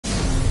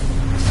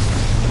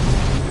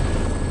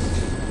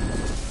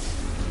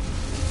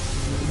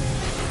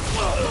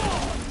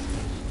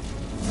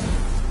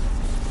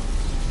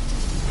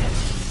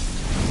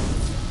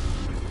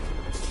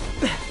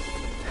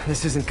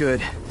This isn't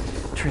good.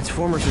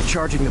 Transformers are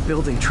charging the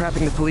building,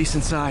 trapping the police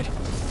inside.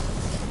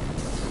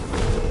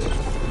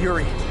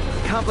 Yuri,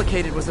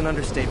 complicated was an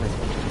understatement.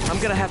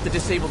 I'm gonna have to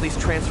disable these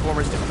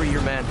transformers to free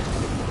your men.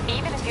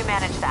 Even if you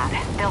manage that,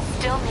 they'll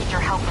still need your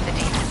help with the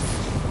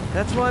demons.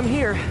 That's why I'm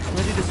here,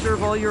 ready to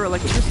serve all your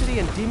electricity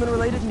and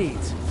demon-related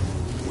needs.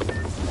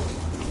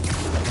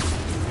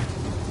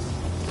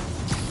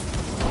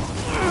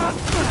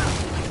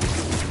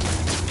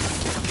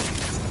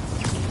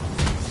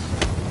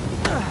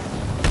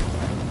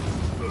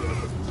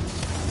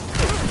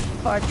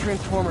 Five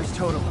transformers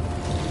total.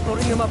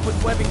 Loading them up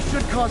with webbing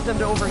should cause them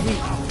to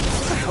overheat.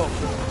 I hope.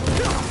 'em.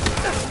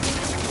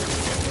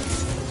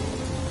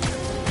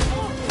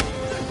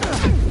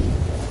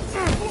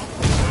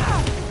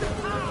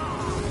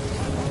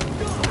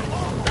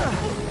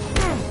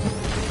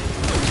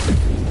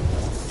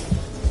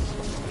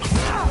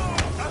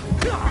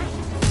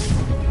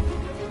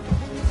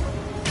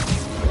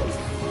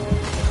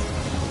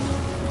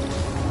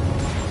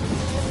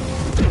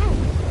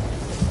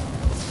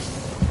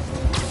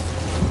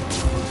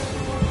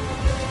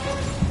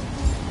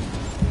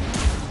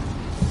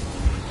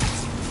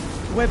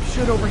 Web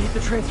should overheat the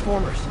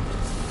transformers.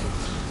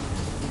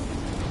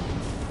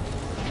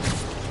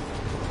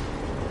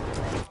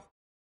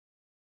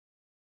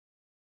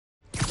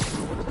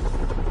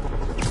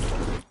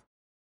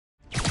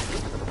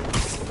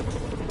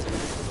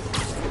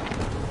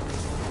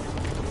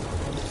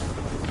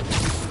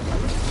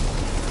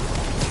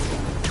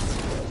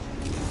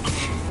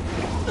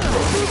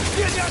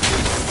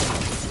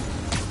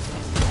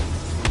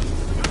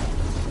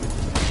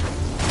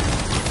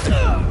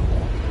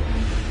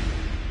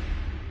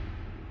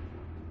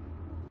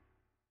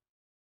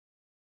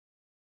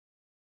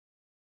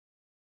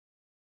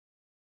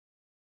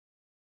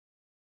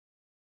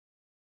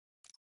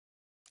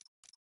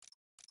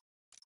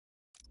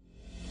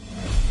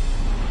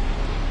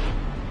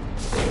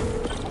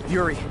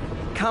 Yuri,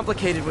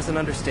 complicated was an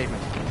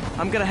understatement.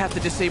 I'm gonna have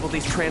to disable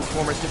these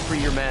transformers to free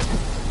your men.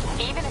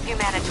 Even if you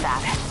manage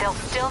that, they'll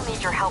still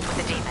need your help with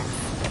the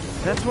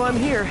demons. That's why I'm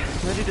here,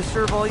 ready to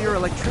serve all your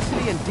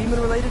electricity and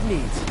demon-related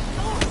needs.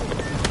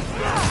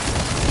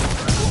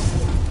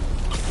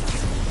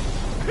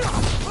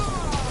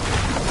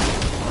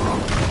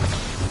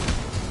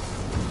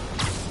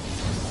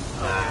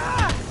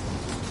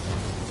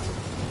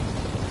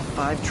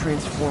 Five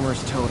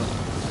transformers total.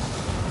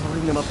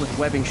 Loading them up with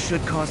webbing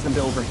should cause them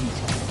to overheat.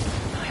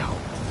 I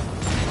hope.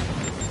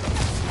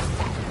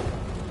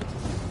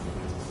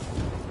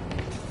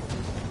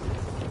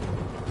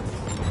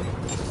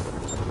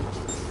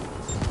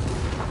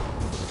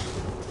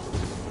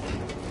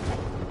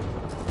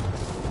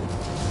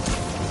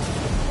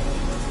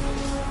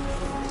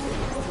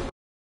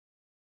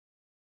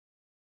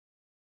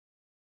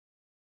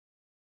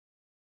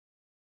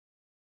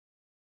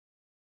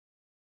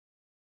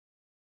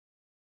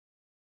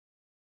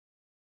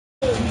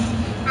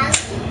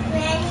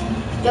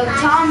 Yo,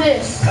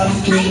 Thomas! Yo,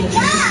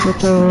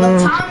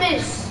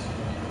 Thomas!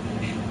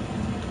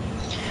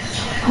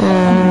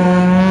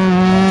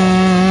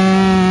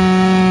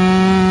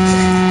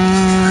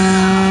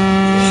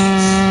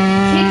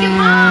 Kick him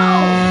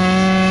out!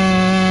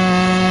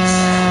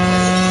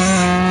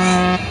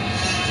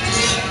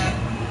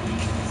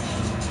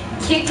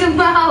 Kick him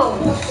out!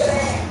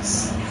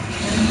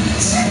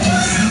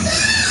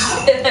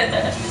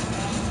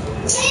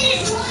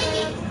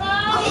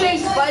 I'm playing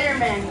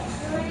Spider-Man.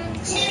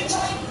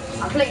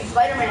 I'm playing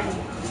Spider-Man.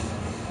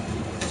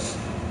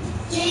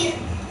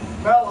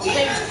 Bro, I'm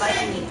playing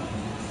Spider-Man.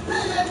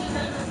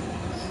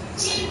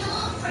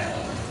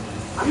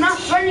 I'm not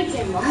friending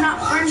him. I'm not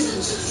friending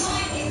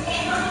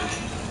him.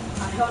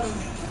 I held him.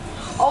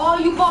 Oh,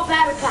 you bought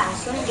Battle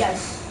Pass. Let me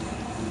guess.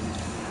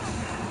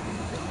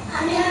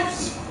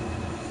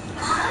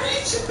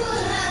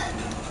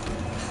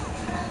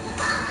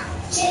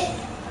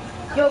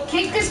 Yo,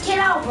 kick this kid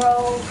out,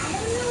 bro.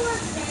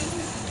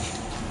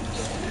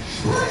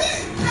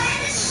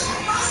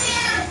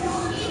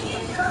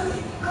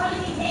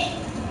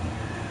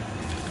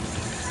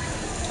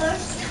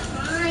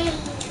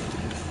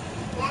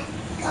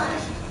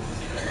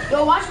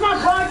 Yo, watch my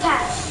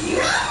broadcast. No,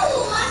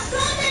 I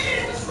thought that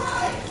it was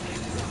fine.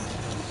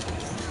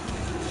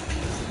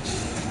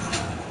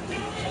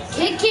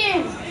 Kick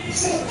him.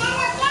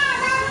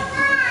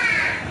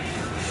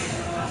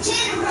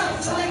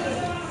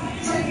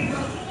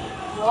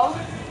 What?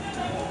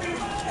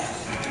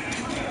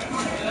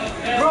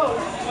 Bro,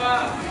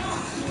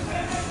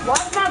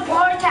 watch my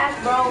broadcast,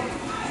 bro.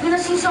 You're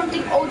gonna see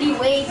something OD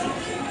wavy.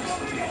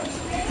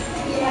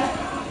 Yeah.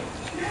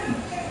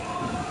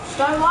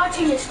 Start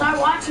watching it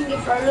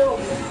for a little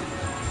bit.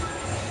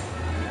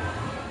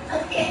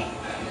 Okay.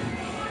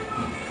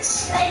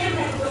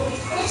 Spider-Man, bro.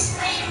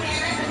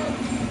 Spider-Man.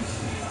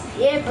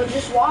 Yeah, but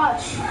just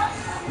watch.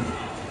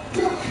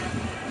 No.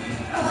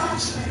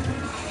 Watch.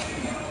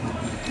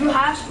 You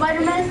have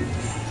Spider-Man?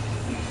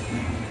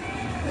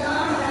 No.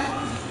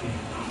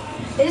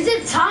 Is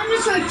it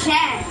Thomas or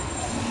Chad?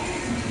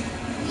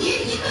 You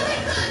really could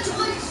have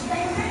joined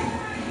Spider-Man.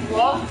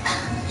 What?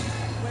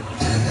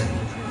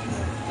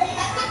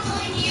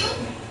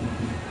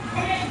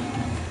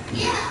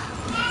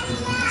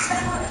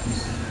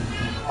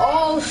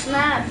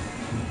 snap.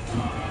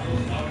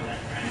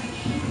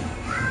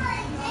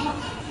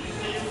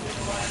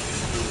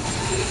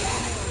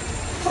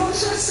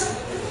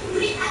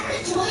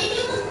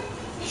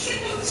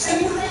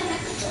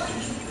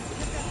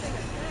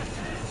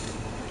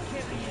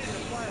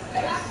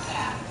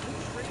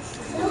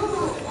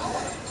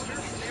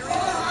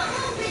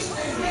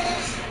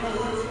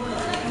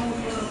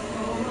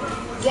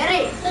 Get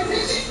it?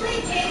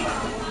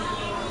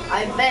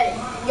 I bet.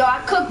 Yo, I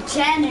cooked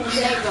Jan and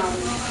playground.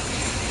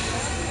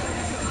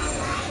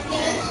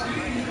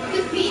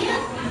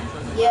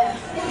 Yeah.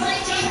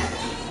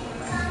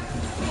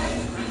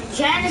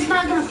 Jan is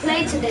not gonna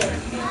play today.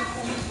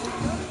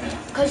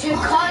 Cause your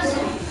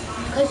cousin.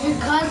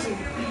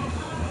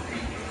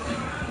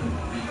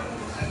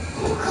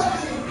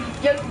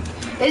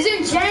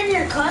 Isn't Jan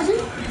your cousin?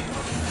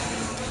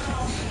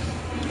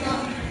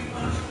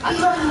 I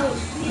thought it was.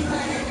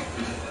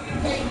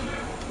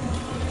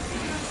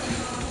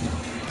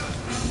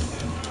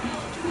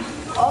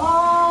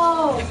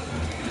 Oh,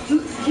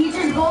 he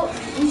just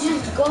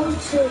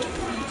goes to.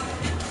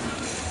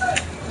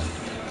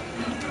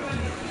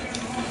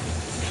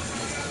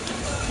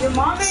 Your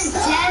mom is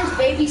Jan's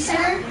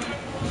babysitter?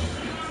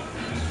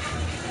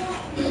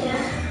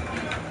 Yeah.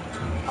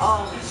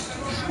 Oh.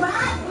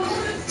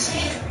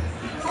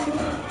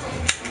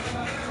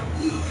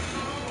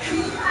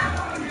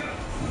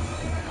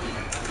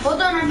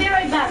 Hold on, I'll be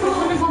right back. I'm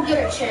gonna go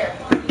get a chair.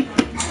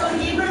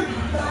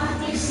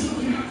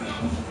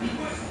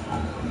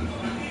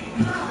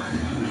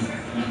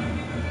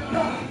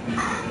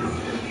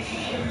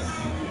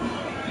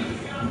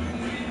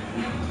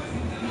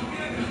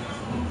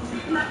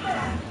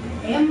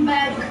 I'm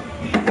back.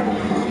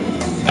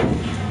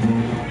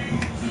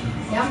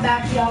 Yeah, I'm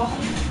back, y'all.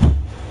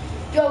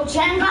 Yo,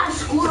 Jen got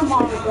school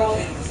tomorrow, bro.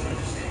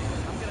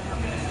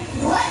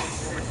 What?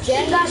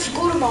 Jen got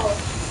school tomorrow.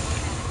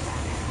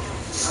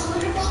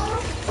 School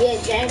tomorrow?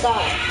 Yeah, Jen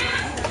got it.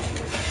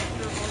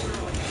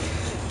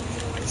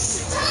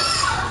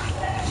 Stop!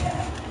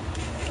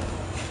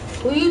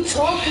 Who you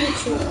talking to?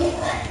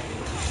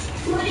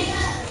 What do you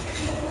got?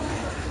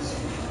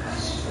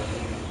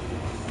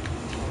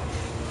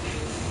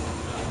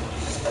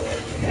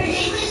 Her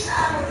name is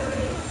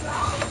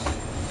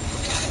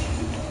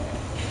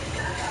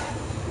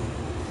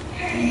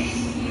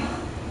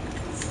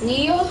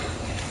Neil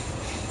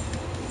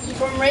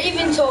from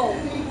Raventone.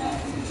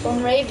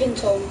 From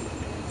Raventone.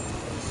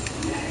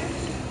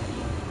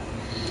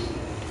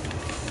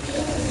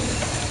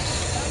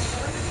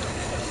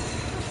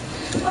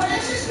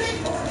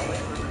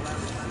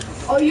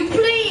 Oh, you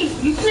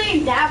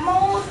playing that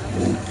mode?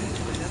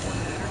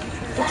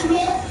 That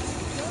mode?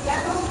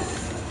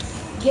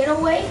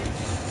 Getaway?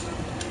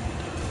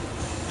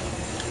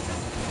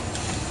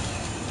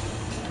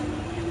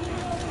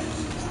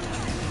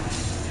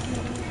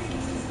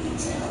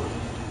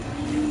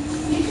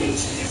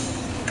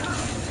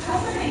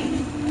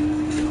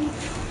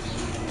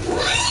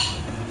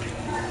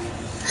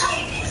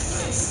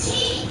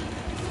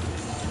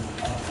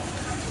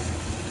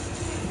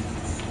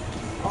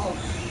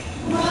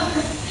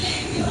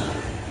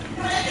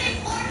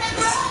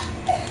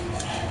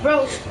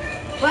 Bro,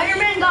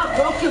 Spider-Man got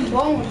broken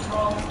bones,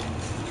 bro.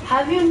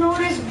 Have you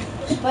noticed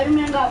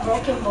Spider-Man got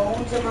broken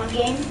bones in my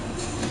game?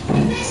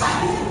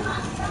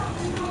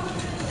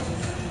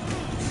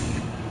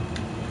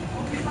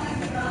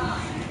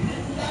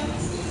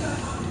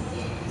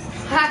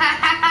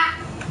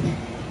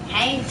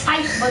 Hang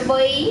tight,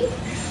 boy.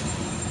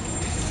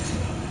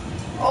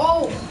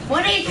 Oh,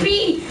 1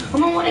 HP.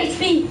 I'm on 1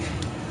 HP.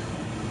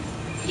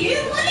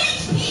 You're 1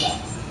 HP?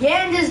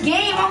 Yeah, in this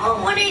game, I'm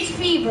on 1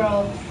 HP,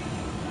 bro.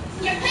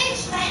 You're playing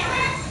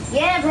Spider-Man?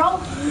 Yeah, bro.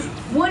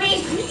 1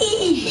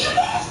 HP.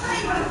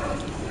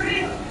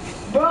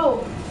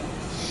 Bro.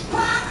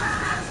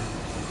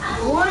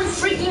 1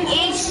 freaking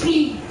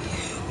HP.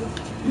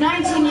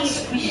 19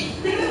 HP.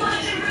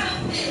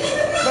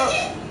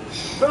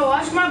 Bro,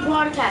 watch my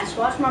broadcast.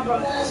 Watch my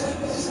broadcast.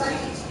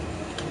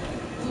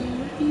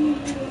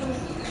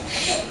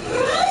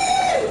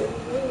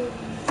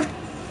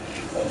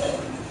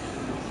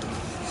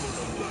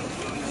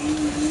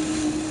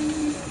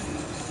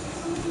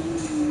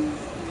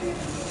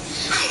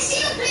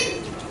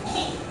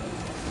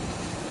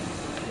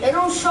 They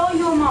don't show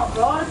you on my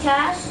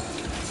broadcast.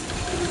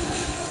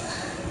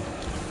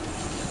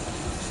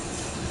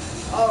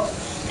 Oh,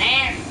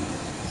 man.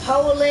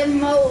 Holy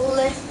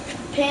moly.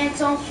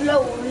 Pants on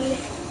floaty.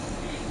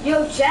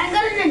 Yo, Jan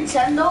got a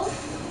Nintendo?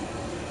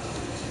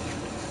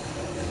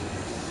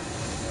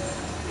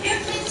 You're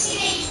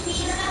 15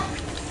 HP now?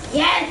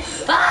 Yeah.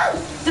 Oh,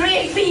 3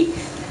 HP.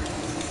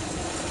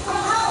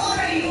 Well, how old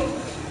are you?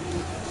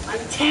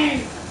 I'm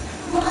 10.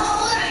 Well,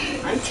 how old are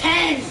you? I'm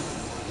 10.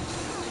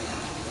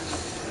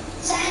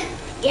 10?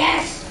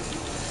 Yes.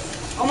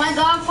 Oh my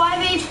god,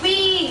 5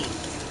 HP.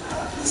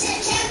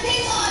 10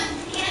 big on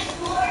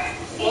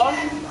PS4. What?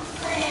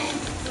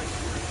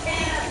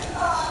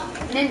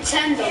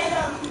 Nintendo.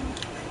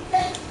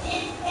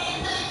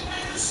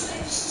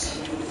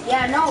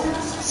 Yeah, no.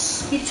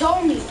 He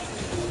told me.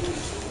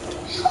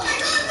 Oh my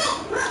god, no.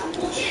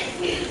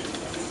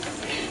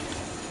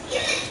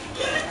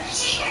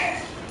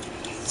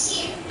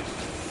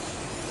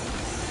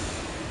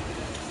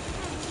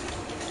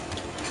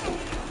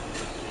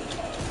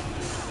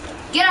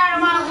 Get out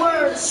of my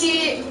world,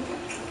 shit.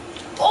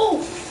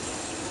 Oh!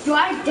 Yo,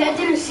 I dead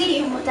didn't see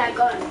him with that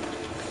gun.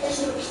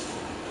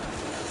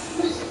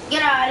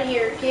 Get out of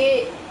here,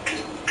 kid.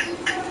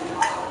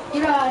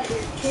 Get out of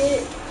here,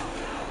 kid.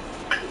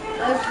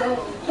 Let's go.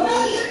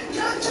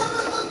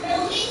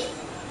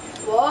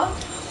 What?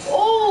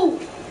 Oh!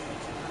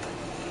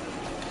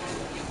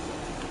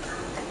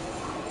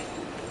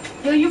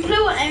 Yo, you play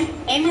with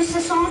aim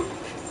assist on?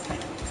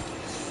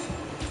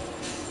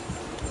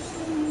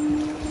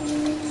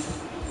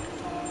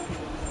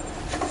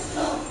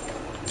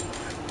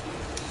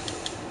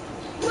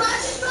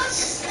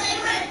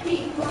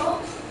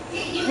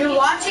 You're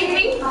watching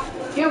me?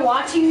 You're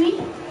watching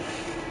me?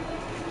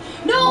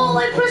 No,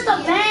 I pressed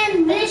a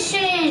banned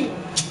mission.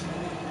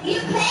 You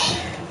played?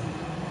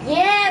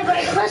 Yeah, but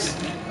I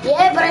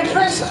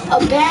pressed a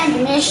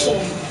banned mission.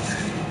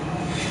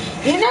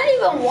 You're not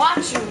even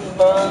watching me,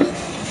 bro.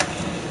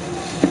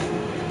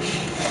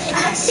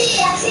 I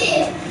see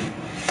it.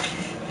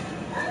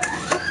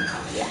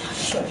 Yeah,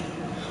 sure.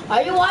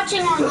 Are you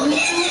watching on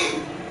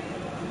YouTube?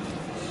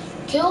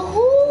 Kill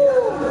who?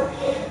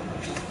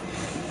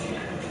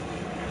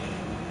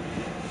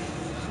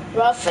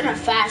 Bro, I'm finna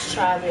fast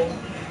travel.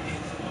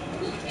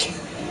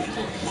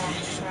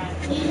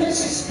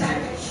 English and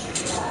Spanish.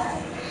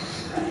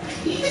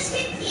 You can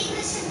speak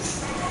English and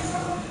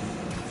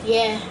Spanish.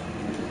 Yeah.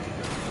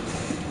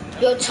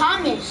 Yo,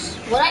 Thomas,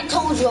 what I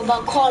told you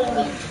about calling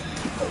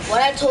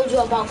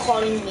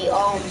me,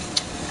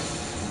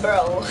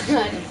 bro,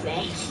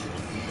 anything.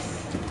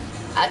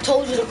 I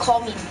told you to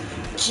call me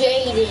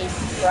Jaden,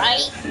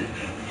 right?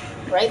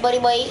 Right, buddy,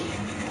 boy?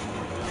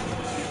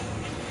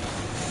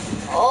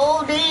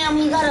 Oh, damn,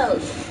 he got a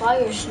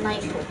fire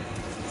sniper.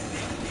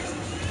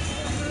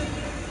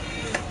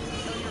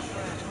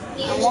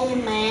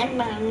 One man,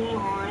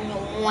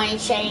 one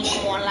chain,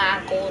 one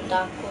like, boom,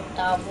 boom,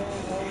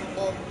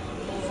 boom.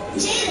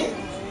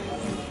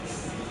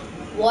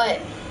 What?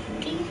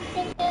 You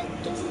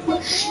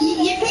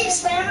play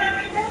Spider-Man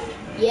right now?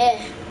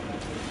 Yeah.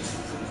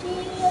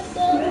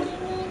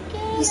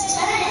 He's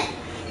 10.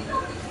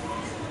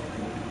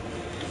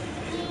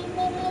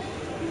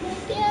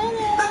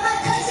 But my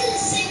cousin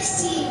is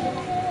 16.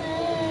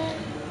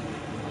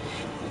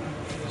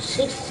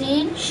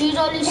 16? She's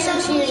only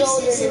 6 years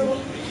older than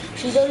me.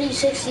 She's only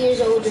 6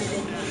 years older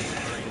than me.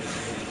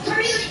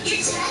 You're 10?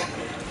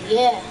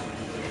 Yeah.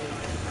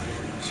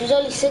 She's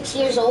only 6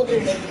 years older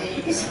than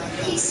me.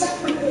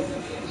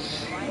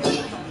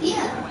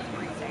 Yeah.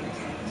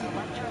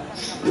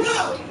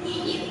 Bro,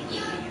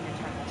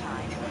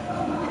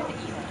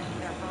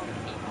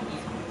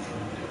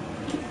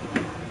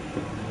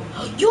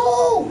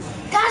 Yo,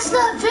 that's the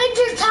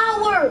Avenger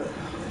Tower.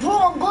 Bro,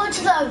 I'm going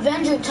to the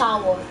Avenger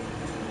Tower.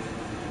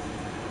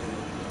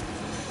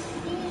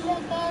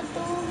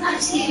 I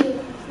see you.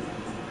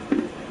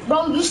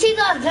 Bro, you see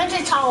the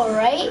Avenger Tower,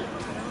 right?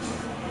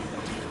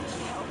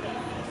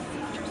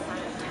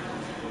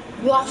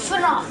 Yo, I'm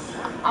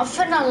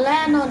finna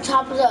land on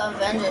top of the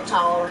Avenger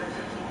Tower.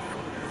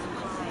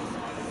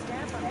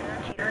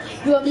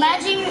 You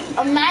imagine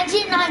I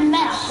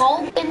met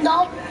Hulk and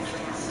them.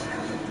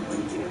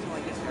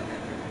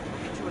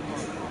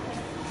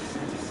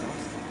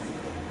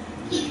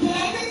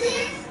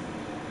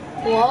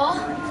 What?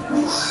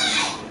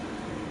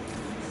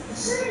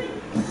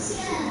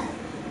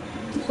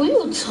 Who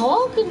you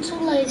talking to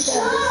like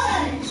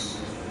that?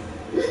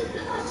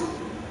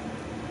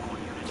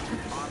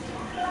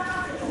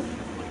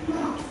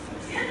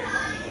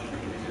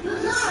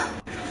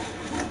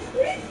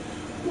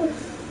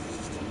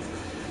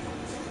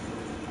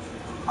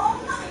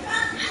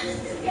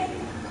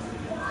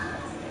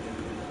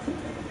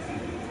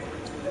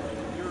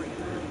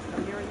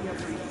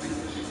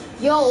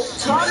 Yo,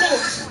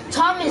 Thomas,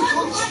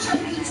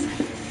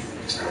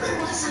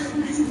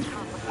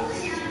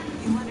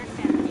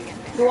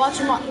 you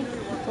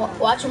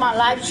watching my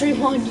live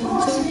stream on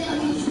YouTube?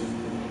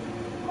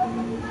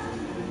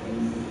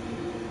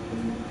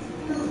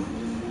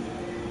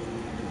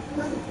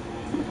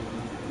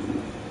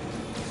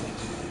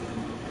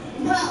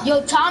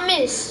 Yo,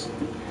 Thomas,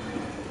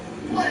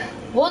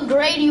 what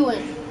grade you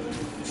in?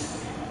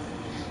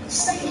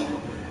 Second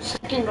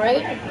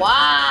grade?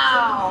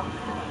 Wow.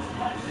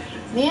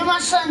 Me and my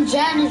son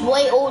Jan is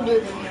way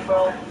older than you,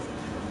 bro.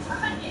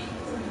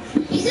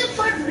 He's in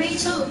 4th grade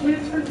too. You're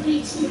in 4th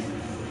grade too.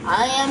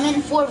 I am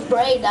in 4th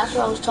grade. That's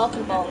what I was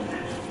talking about.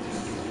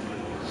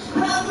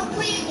 Bro, we'll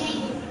play a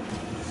game.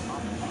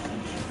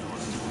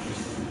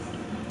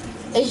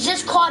 It's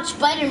just called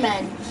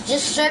Spider-Man.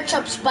 Just search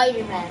up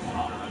Spider-Man.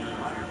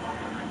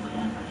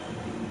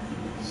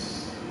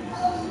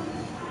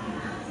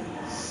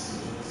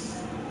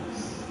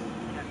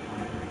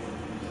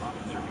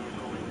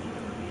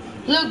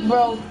 Look,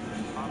 bro.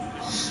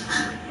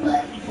 You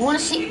wanna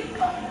see?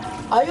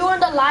 Are you on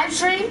the live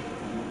stream?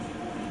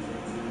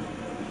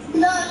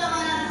 No.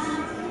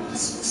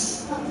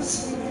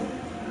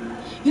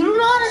 You don't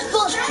know how to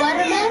spell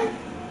Spider-Man?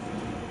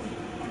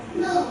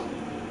 No.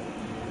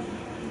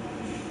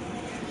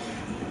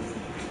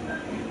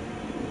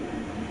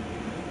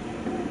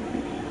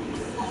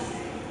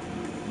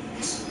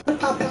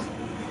 Papa.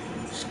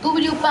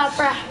 Scooby-Doo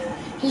Papa.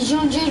 He's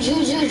June. He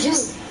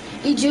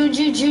June.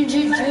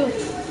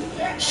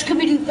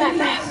 Scooby-Doo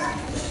Papa.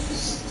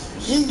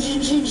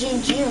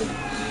 June.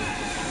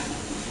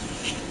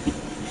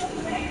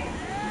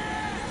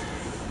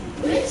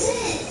 What is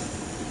it?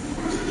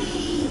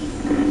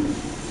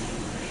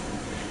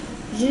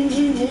 June.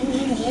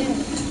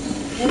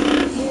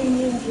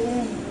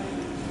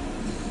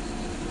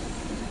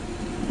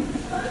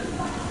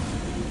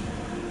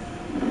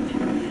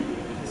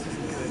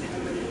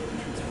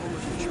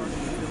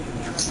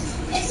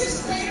 Is this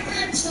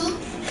Spider-Man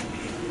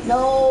 2?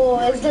 No,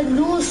 it's the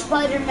new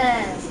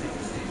Spider-Man.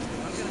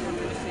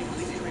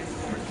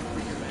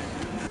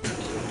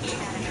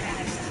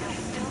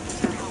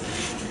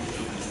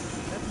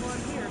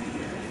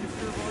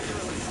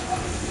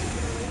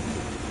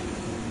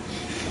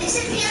 Is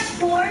it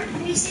PS4?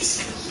 Is this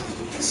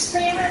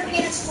Spider-Man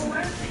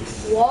PS4?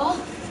 What?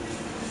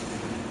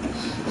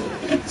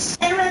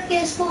 Spider-Man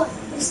PS4.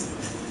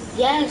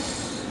 Yes.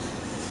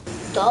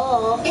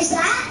 Duh. Is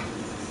that?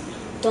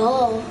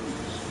 Duh.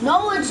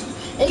 No,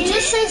 it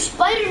just says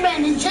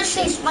Spider-Man. It just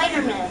says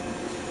Spider-Man.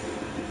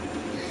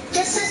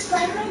 Just says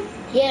Spider-Man?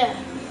 Yeah.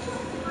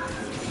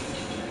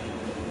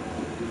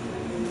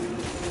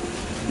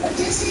 It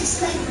just says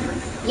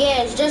Spider-Man?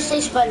 Yeah, it just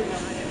says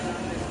Spider-Man.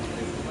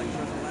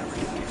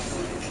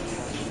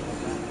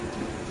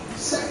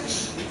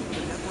 Search.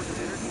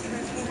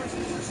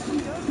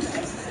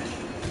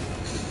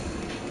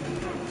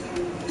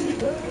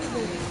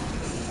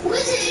 What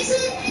is it? Is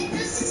it?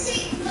 Does it say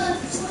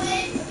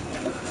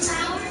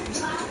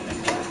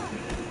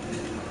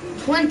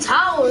Twin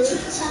Towers?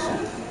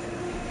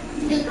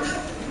 The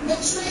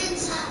Twin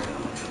Tower.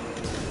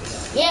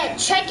 Yeah,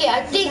 check it.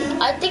 I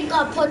think I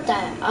put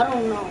that. I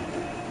don't know.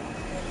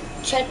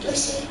 Check it.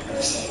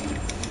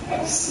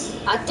 Let's see.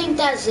 I think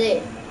that's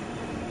it.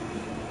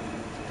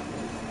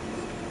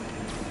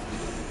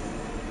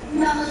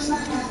 No, it's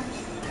not that.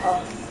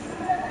 Oh.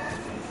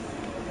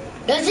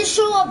 Does it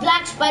show a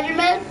black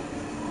Spider-Man?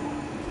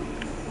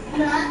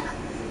 Black?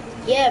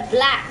 Yeah,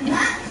 black.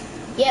 Black?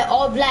 Yeah,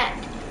 all black.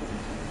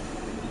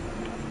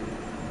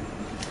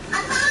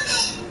 I found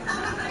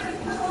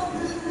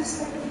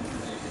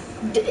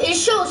it. It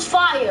shows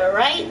fire,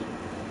 right?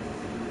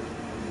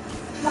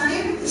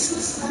 Fire? It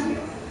shows fire.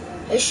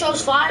 It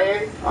shows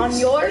fire on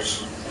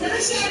yours? Let me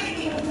see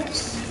everything on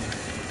this.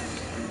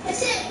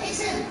 It's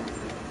a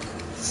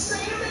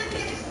Spider-Man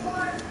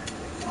PS4.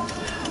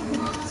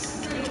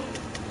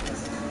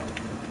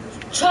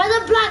 Try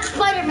the black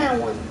Spider-Man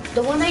one.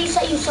 The one that you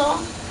said you saw?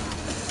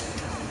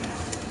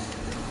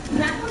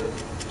 That one?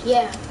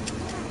 Yeah.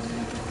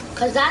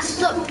 Cause that's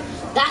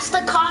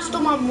the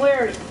costume I'm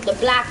wearing. The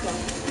black one.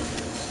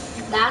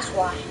 That's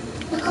why.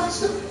 The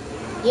costume?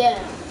 Yeah.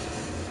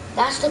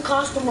 That's the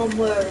costume I'm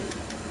wearing.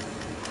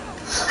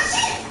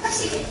 I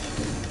see it.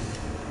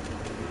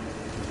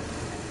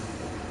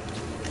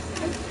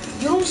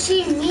 You don't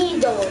see me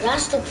though.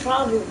 That's the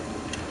problem.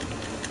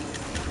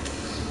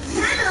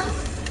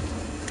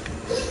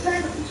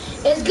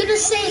 It's gonna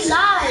say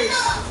live.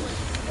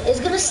 It's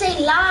gonna say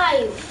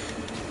live.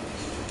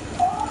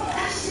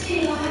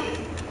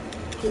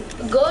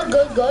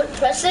 Good.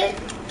 Press it.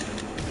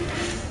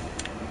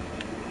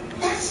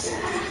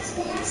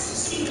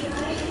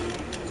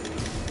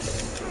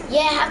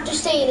 Yeah, I have to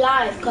say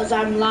live because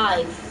I'm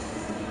live.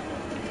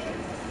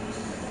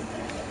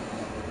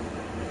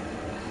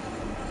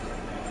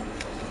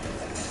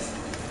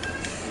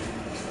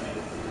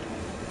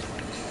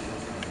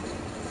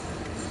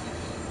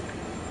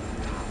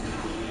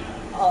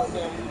 Oh,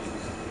 damn.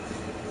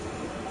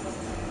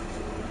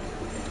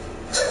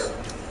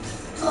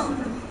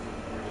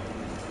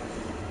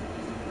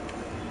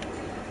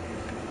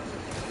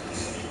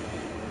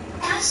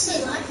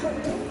 Say live for me.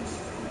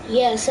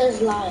 Yeah, it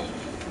says live.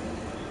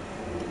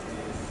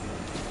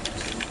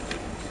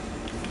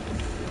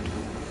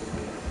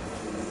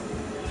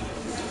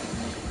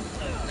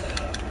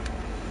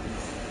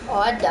 Oh,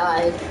 I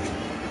died.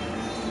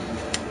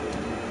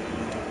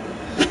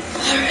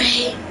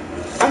 Alright.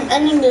 I'm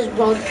ending this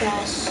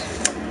broadcast.